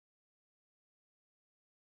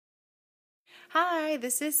Hi,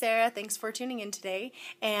 this is Sarah. Thanks for tuning in today.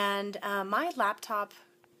 And my laptop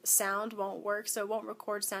sound won't work, so it won't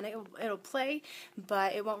record sound. It'll play,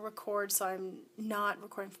 but it won't record, so I'm not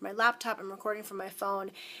recording from my laptop. I'm recording from my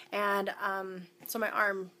phone. And so my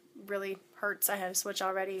arm really hurts. I had a switch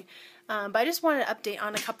already. But I just wanted to update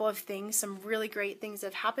on a couple of things, some really great things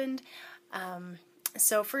that have happened.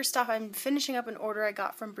 So first off, I'm finishing up an order I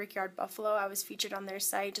got from Brickyard Buffalo. I was featured on their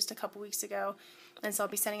site just a couple weeks ago, and so I'll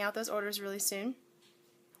be sending out those orders really soon.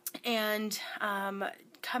 And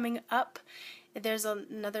coming up, there's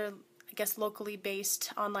another, I guess, locally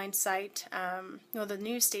based online site. The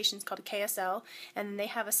news station's called KSL, and they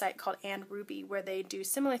have a site called And Ruby where they do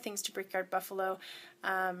similar things to Brickyard Buffalo,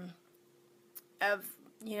 of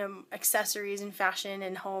accessories and fashion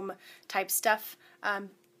and home type stuff.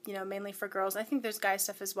 Mainly for girls. I think there's guy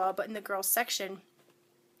stuff as well, but in the girls section,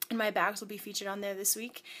 and my bags will be featured on there this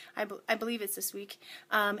week. I believe it's this week.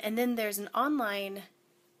 And then there's an online,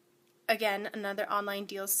 again, another online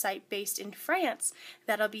deals site based in France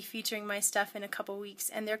that'll be featuring my stuff in a couple weeks,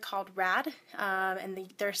 and they're called RAD,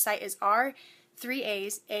 and their site is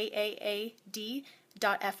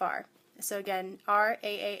r3aaaad.fr. So again,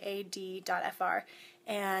 raad.fr,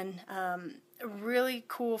 and really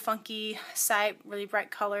cool, funky site, really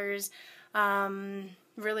bright colors,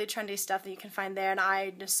 really trendy stuff that you can find there, and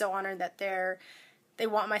I'm just so honored that they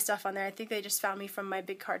want my stuff on there. I think they just found me from my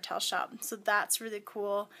big cartel shop, so that's really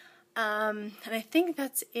cool. And I think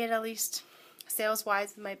that's it, at least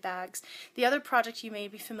sales-wise, with my bags. The other project you may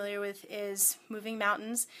be familiar with is Moving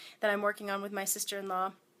Mountains that I'm working on with my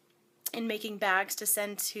sister-in-law, in making bags to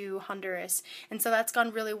send to Honduras. And so that's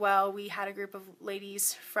gone really well. We had a group of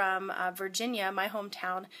ladies from Virginia, my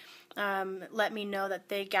hometown, let me know that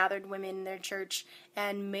they gathered women in their church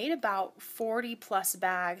and made about 40 plus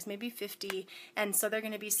bags, maybe 50, and so they're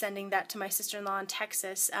going to be sending that to my sister-in-law in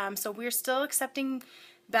Texas. So we're still accepting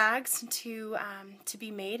bags to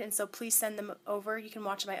be made, and so please send them over. You can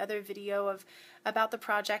watch my other video about the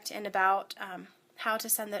project and about how to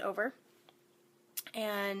send that over.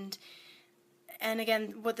 And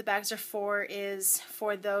again, what the bags are for is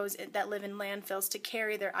for those that live in landfills to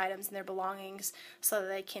carry their items and their belongings so that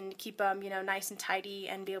they can keep them, nice and tidy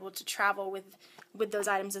and be able to travel with those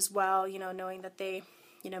items as well, knowing that they,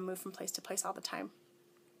 move from place to place all the time.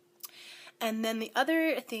 And then the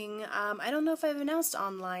other thing, I don't know if I've announced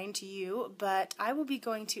online to you, but I will be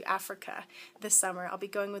going to Africa this summer. I'll be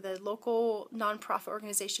going with a local nonprofit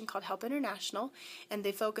organization called Help International, and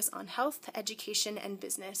they focus on health, education, and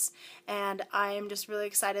business. And I am just really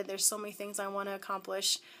excited. There's so many things I want to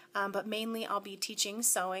accomplish, but mainly I'll be teaching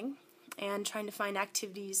sewing and trying to find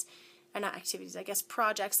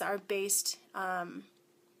projects that are based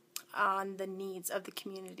on the needs of the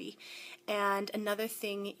community. And another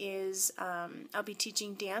thing is I'll be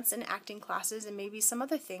teaching dance and acting classes and maybe some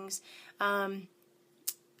other things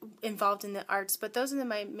involved in the arts, but those are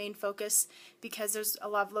my main focus because there's a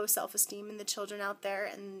lot of low self-esteem in the children out there,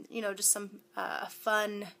 and just some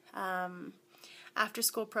fun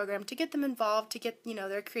after-school program to get them involved, to get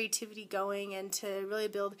their creativity going, and to really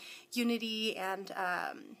build unity and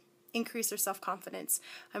increase their self-confidence.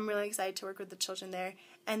 I'm really excited to work with the children there.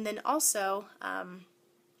 And then also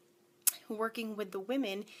working with the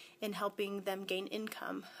women in helping them gain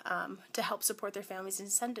income to help support their families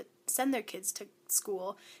and send their kids to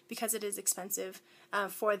school, because it is expensive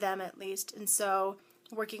for them at least. And so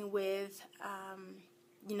working with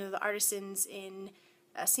the artisans in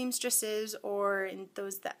seamstresses or in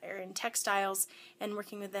those that are in textiles, and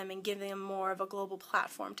working with them and giving them more of a global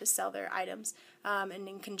platform to sell their items, and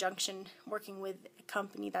in conjunction working with a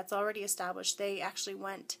company that's already established. They actually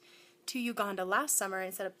went to Uganda last summer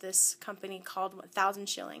and set up this company called 1,000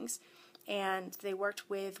 Shillings, and they worked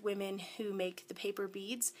with women who make the paper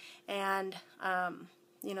beads, and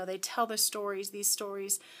they tell these stories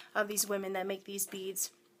of these women that make these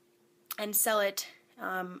beads and sell it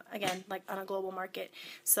again, like on a global market,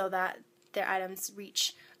 so that their items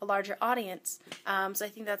reach a larger audience. So I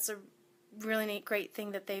think that's a really neat, great thing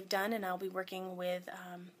that they've done, and I'll be working with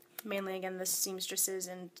mainly, again, the seamstresses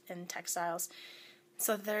and textiles.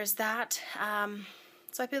 So there's that.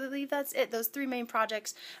 So I believe that's it. Those three main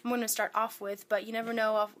projects I'm going to start off with, but you never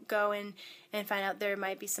know. I'll go in and find out there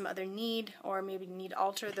might be some other need, or maybe need to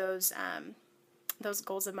alter those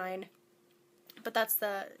goals of mine. But that's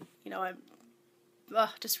I'm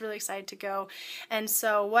just really excited to go. And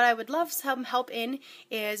so what I would love some help in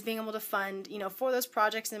is being able to fund, for those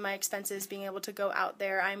projects and my expenses, being able to go out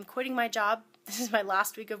there. I'm quitting my job. This is my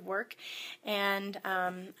last week of work, and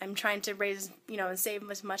I'm trying to raise, and save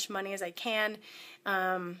as much money as I can.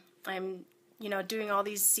 I'm, doing all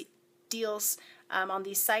these deals on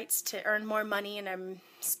these sites to earn more money, and I'm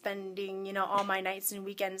spending, you know, all my nights and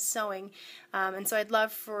weekends sewing. And so I'd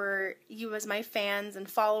love for you as my fans and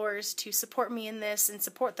followers to support me in this and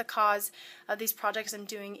support the cause of these projects I'm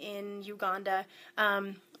doing in Uganda.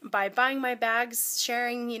 By buying my bags,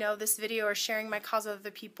 sharing, you know, this video, or sharing my cause with other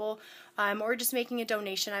people, or just making a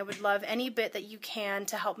donation. I would love any bit that you can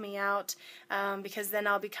to help me out, because then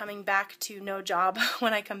I'll be coming back to no job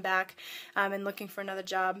when I come back, and looking for another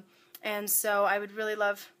job. And so I would really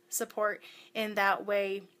love support in that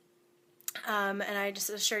way. And I just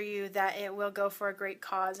assure you that it will go for a great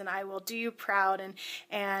cause, and I will do you proud.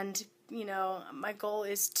 And you know, my goal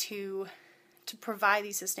is to provide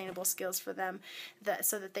these sustainable skills for them,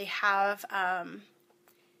 so that they have,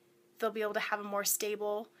 they'll be able to have a more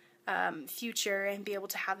stable future, and be able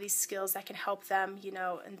to have these skills that can help them, you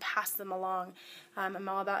know, and pass them along. I'm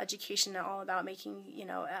all about education and all about making, you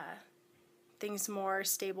know, things more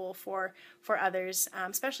stable for others,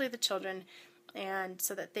 especially the children, and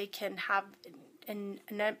so that they can have a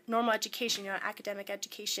normal education, you know, academic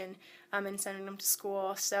education, and sending them to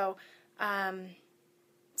school. So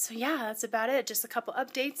yeah, that's about it. Just a couple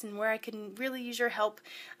updates and where I can really use your help.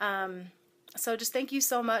 So just thank you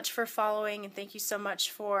so much for following, and thank you so much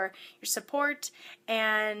for your support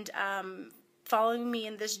and following me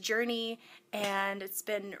in this journey. And it's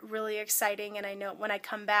been really exciting. And I know when I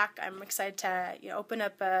come back, I'm excited to, you know, open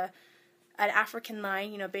up an African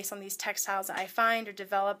line, you know, based on these textiles that I find or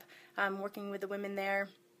develop, working with the women there.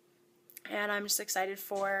 And I'm just excited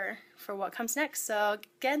for what comes next. So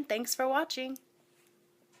again, thanks for watching.